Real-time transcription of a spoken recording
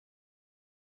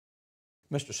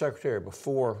Mr. Secretary,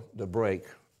 before the break,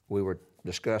 we were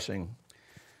discussing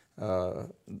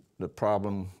the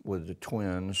problem with the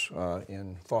twins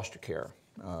in foster care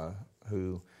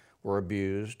who were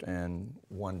abused, and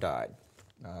one died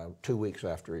 2 weeks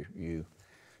after you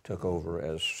took over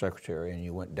as secretary, and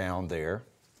you went down there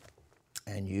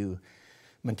and you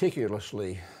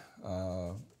meticulously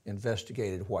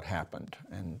investigated what happened,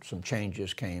 and some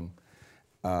changes became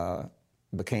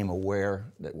aware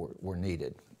that were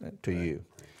needed to you.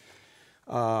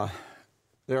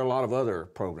 There are a lot of other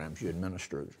programs you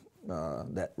administered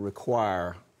that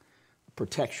require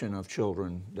protection of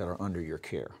children that are under your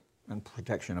care and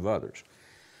protection of others.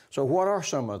 So what are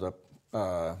some of the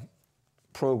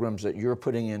programs that you're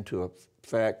putting into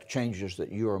effect, changes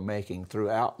that you are making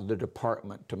throughout the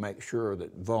department to make sure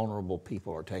that vulnerable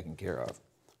people are taken care of?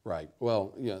 Right.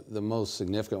 Well, the most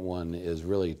significant one is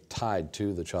really tied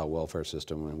to the child welfare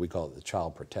system, and we call it the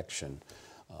child protection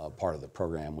part of the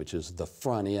program, which is the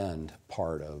front end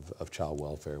part of child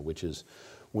welfare, which is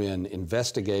when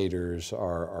investigators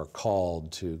are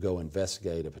called to go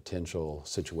investigate a potential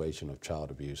situation of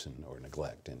child abuse or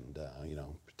neglect. And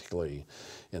particularly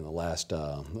in the last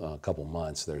couple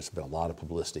months, there's been a lot of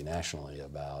publicity nationally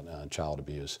about child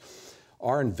abuse.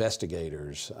 Our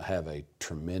investigators have a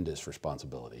tremendous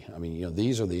responsibility. I mean,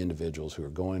 these are the individuals who are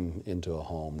going into a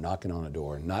home, knocking on a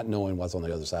door, not knowing what's on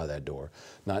the other side of that door,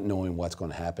 not knowing what's going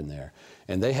to happen there.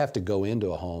 And they have to go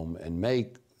into a home and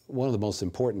make one of the most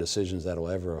important decisions that will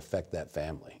ever affect that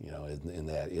family, in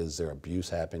that, is there abuse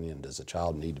happening, and does the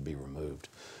child need to be removed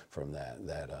from that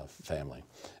family?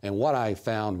 And what I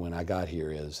found when I got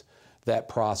here is that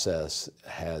process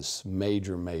has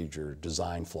major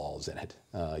design flaws in it,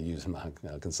 using my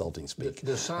consulting speak.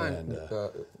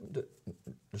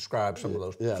 Describe some of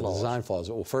those flaws. Yeah, design flaws.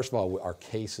 Well, first of all, our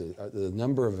cases, the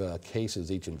number of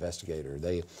cases each investigator,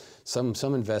 some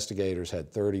investigators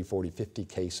had 30, 40, 50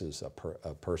 cases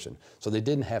a person. So they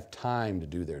didn't have time to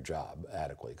do their job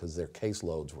adequately because their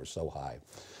caseloads were so high.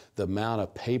 The amount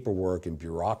of paperwork and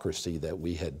bureaucracy that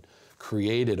we had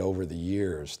created over the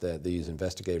years that these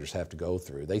investigators have to go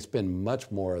through. They spend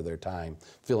much more of their time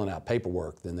filling out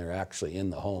paperwork than they're actually in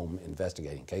the home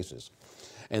investigating cases.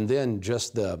 And then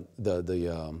just the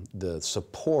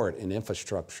support and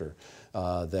infrastructure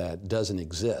that doesn't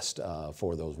exist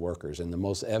for those workers. And the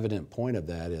most evident point of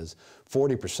that is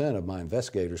 40% of my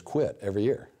investigators quit every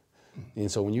year.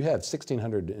 And so when you have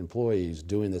 1,600 employees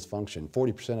doing this function,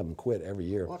 40% of them quit every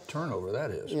year. What turnover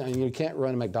that is. You can't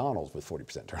run a McDonald's with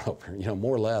 40% turnover.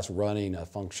 More or less running a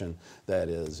function that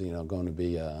is, going to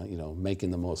be,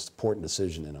 making the most important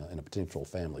decision in a potential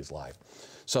family's life.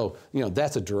 So,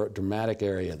 that's a dramatic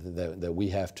area that we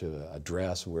have to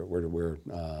address. We're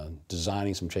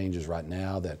designing some changes right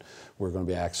now that we're going to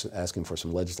be asking for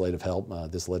some legislative help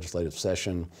this legislative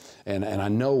session. And I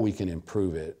know we can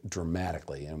improve it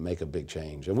dramatically and make a big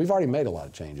change. And we've already made a lot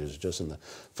of changes just in the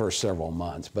first several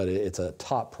months, but it's a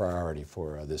top priority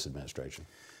for this administration.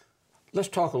 Let's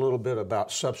talk a little bit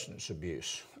about substance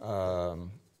abuse.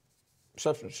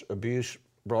 Substance abuse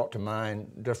brought to mind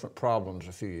different problems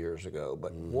a few years ago,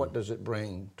 but what does it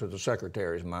bring to the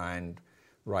Secretary's mind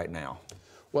right now?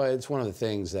 Well, it's one of the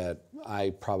things that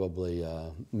I probably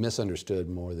misunderstood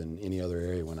more than any other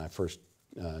area when I first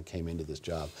came into this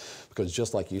job, because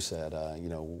just like you said,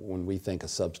 when we think of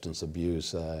substance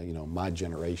abuse, my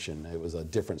generation, it was a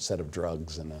different set of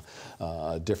drugs and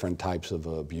different types of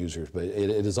abusers, but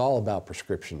it is all about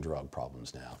prescription drug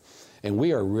problems now. And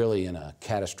we are really in a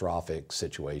catastrophic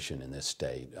situation in this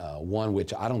state, one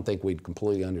which I don't think we'd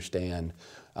completely understand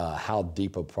how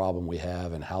deep a problem we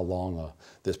have and how long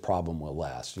this problem will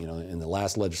last. In the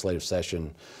last legislative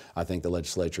session, I think the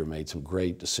legislature made some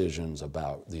great decisions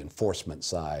about the enforcement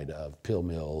side of pill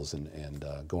mills and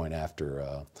going after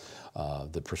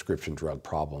the prescription drug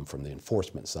problem from the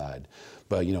enforcement side.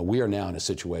 But we are now in a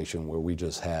situation where we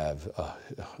just have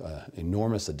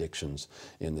enormous addictions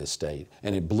in this state,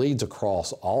 and it bleeds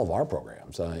across all of our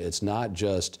programs. It's not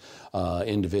just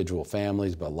individual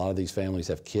families, but a lot of these families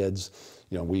have kids.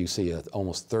 We see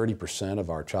almost 30% of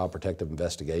our child protective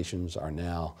investigations are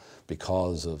now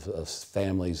because of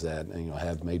families that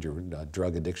have major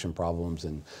drug addiction problems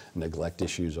and neglect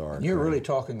issues. You're really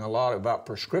talking a lot about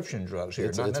prescription drugs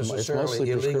here, not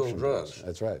necessarily illegal drugs.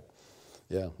 That's right.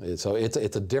 Yeah. So it's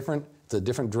a different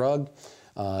drug.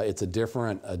 It's a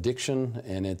different addiction,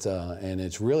 and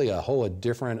it's really a whole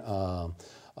different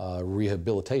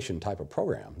rehabilitation type of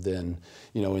program than,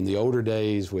 in the older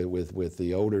days with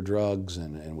the older drugs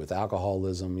and with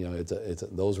alcoholism.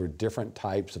 Those were different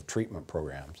types of treatment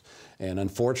programs. And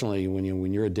unfortunately,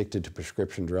 when you're addicted to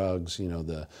prescription drugs,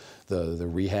 the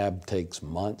rehab takes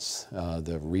months.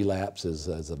 The relapse is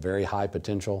a very high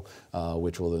potential,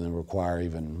 which will then require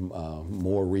even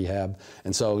more rehab.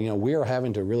 And so, we are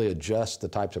having to really adjust the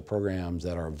types of programs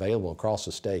that are available across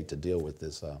the state to deal with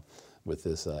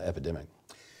this epidemic.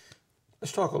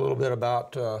 Let's talk a little bit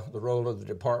about the role of the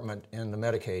department in the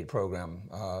Medicaid program.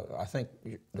 I think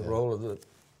the role of the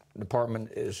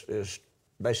department is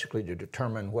basically to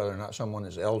determine whether or not someone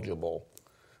is eligible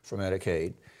for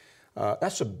Medicaid.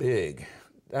 That's a big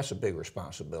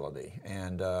responsibility,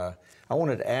 and I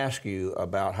wanted to ask you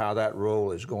about how that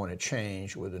role is going to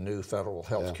change with the new federal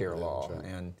health care law,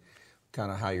 and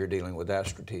kind of how you're dealing with that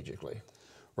strategically.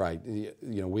 Right.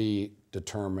 We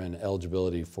determine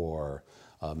eligibility for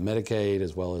Medicaid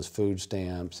as well as food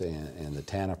stamps and the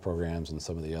TANF programs and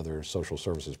some of the other social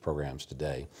services programs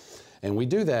today. And we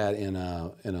do that in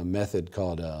a method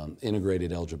called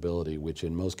integrated eligibility, which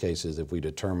in most cases, if we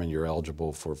determine you're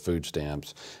eligible for food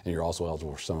stamps and you're also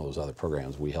eligible for some of those other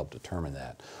programs, we help determine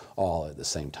that all at the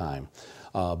same time.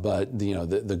 But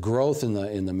the growth in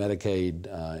the Medicaid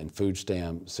and food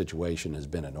stamp situation has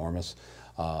been enormous.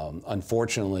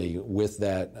 Unfortunately, with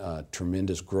that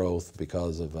tremendous growth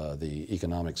because of the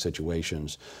economic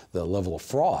situations, the level of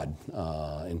fraud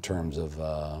in terms of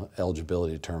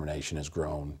eligibility determination has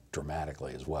grown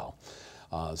dramatically as well.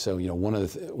 So one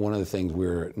of the things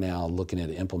we're now looking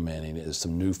at implementing is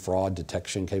some new fraud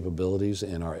detection capabilities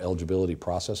in our eligibility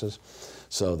processes,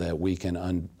 so that we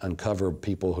can uncover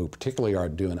people who particularly are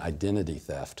doing identity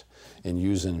theft and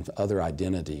using other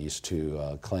identities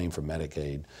to claim for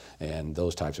Medicaid and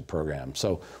those types of programs.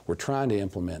 So we're trying to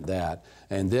implement that.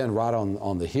 And then right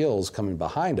on the heels coming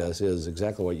behind us is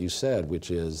exactly what you said,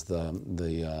 which is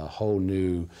the whole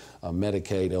new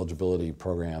Medicaid eligibility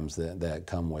programs that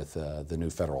come with the new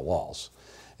federal laws.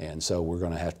 And so we're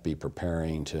going to have to be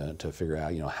preparing to figure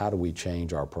out, how do we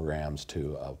change our programs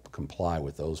to comply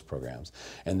with those programs.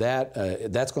 And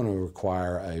that's going to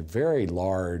require a very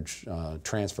large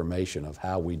transformation of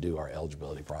how we do our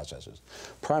eligibility processes,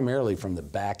 primarily from the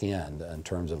back end in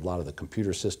terms of a lot of the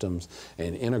computer systems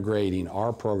and integrating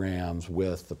our programs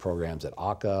with the programs at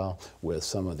ACA, with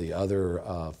some of the other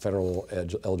federal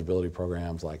eligibility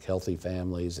programs like Healthy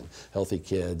Families and Healthy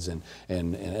Kids, and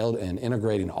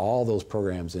integrating all those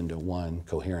programs into one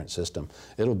coherent system.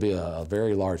 It'll be a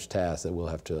very large task that we'll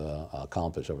have to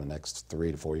accomplish over the next 3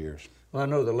 to 4 years. Well, I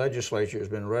know the legislature has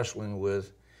been wrestling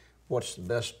with what's the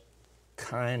best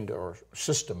kind or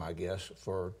system, I guess,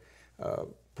 for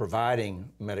providing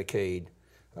Medicaid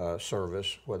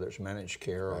service, whether it's managed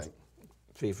care or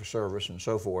fee-for-service and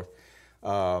so forth.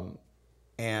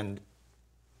 And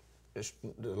the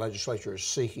legislature is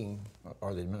seeking,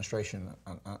 or the administration,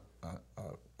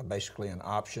 basically an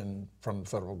option from the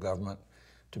federal government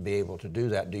to be able to do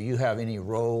that. Do you have any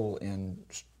role in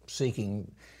seeking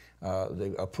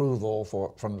the approval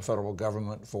from the federal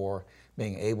government for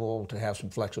being able to have some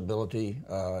flexibility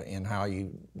in how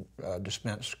you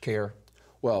dispense care?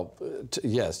 Well,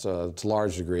 yes, to a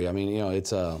large degree. I mean,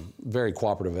 it's a very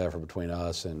cooperative effort between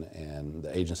us and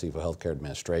the Agency for Healthcare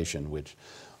Administration, which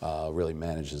really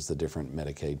manages the different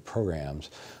Medicaid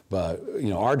programs. But,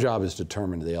 our job is to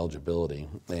determine the eligibility.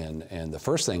 And the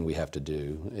first thing we have to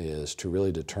do is to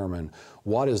really determine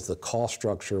what is the cost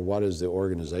structure, what is the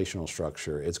organizational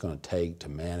structure it's going to take to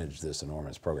manage this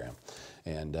enormous program.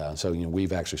 And so,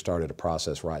 we've actually started a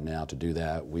process right now to do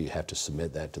that. We have to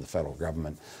submit that to the federal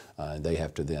government. They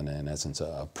have to then, in essence,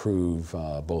 approve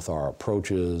both our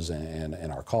approaches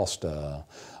and our cost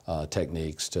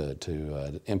techniques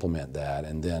to implement that.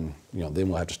 And then, then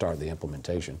we'll have to start the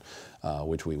implementation,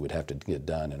 which we would have to get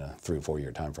done in a 3 or 4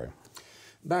 year time frame.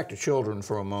 Back to children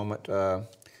for a moment.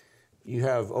 You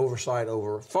have oversight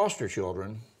over foster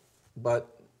children,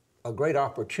 but a great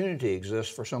opportunity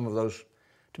exists for some of those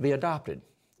to be adopted.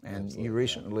 And absolutely, you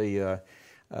recently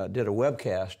did a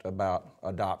webcast about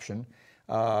adoption.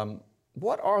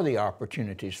 What are the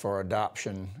opportunities for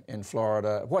adoption in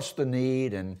Florida? What's the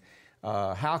need, and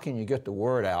how can you get the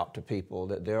word out to people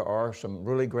that there are some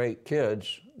really great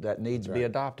kids that need to be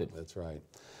adopted? That's right.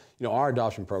 Our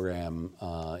adoption program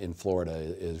in Florida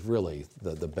is really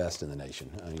the best in the nation.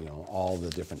 All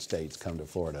the different states come to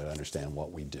Florida to understand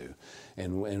what we do.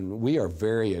 And we are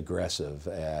very aggressive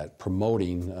at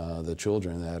promoting the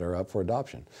children that are up for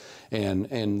adoption.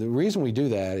 And the reason we do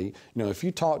that, if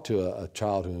you talk to a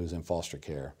child who's in foster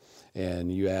care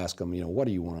and you ask them, what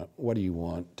do you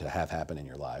want to have happen in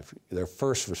your life? Their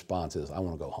first response is, I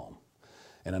want to go home.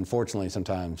 And unfortunately,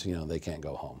 sometimes, they can't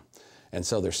go home. And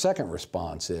so their second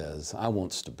response is, I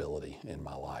want stability in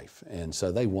my life. And so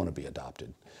they want to be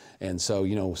adopted. And so,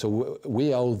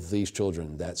 we owe these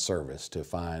children that service to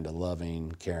find a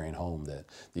loving, caring home that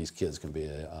these kids can be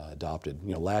adopted.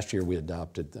 Last year we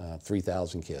adopted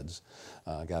 3,000 kids,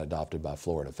 got adopted by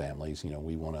Florida families.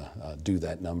 We want to do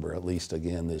that number at least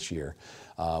again this year.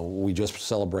 We just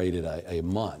celebrated a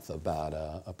month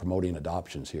about promoting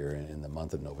adoptions here in the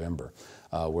month of November,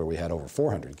 where we had over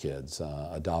 400 kids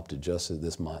adopted just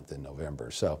this month in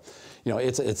November. So,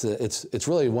 it's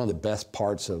really one of the best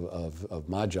parts of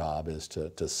my job is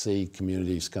to see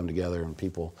communities come together and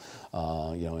people,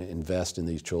 invest in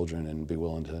these children and be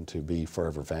willing to be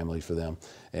forever families for them.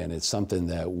 And it's something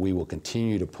that we will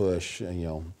continue to push,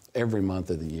 every month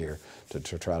of the year to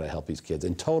try to help these kids.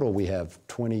 In total, we have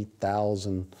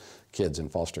 20,000 kids in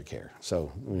foster care.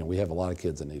 So, we have a lot of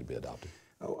kids that need to be adopted.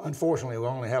 Unfortunately, we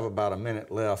only have about a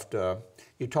minute left.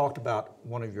 You talked about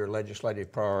one of your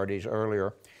legislative priorities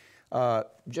earlier.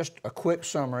 Just a quick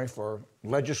summary for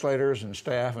legislators and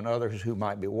staff and others who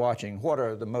might be watching. What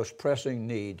are the most pressing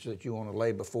needs that you want to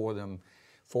lay before them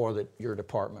for your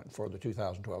department for the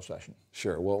 2012 session?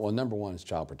 Sure. Well, number one is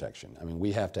child protection. I mean,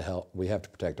 we have to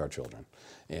protect our children,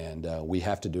 and we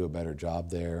have to do a better job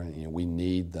there. We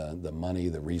need the money,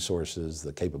 the resources,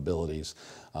 the capabilities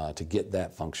to get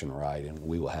that function right, and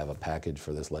we will have a package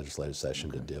for this legislative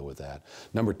session to deal with that.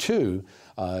 Number two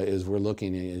is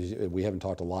we haven't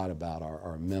talked a lot about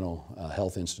our mental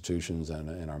health institutions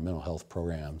and our mental health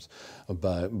programs,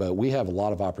 but we have a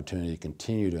lot of opportunity to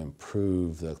continue to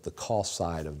improve the cost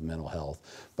side of mental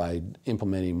health by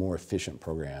implementing more efficient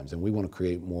programs. And we want to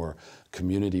create more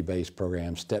community-based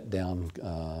programs, step-down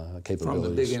capabilities. From the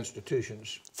big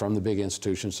institutions. From the big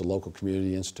institutions to local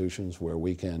community institutions where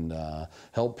we can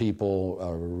help people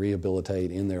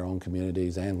rehabilitate in their own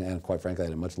communities and quite frankly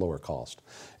at a much lower cost.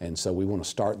 And so we want to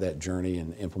start that journey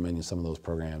in implementing some of those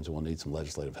programs, and we'll need some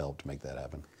legislative help to make that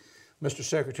happen. Mr.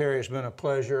 Secretary, it's been a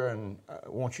pleasure, and I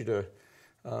want you to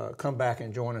come back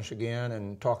and join us again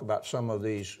and talk about some of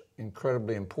these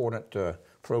incredibly important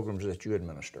programs that you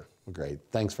administer. Great.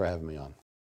 Thanks for having me on.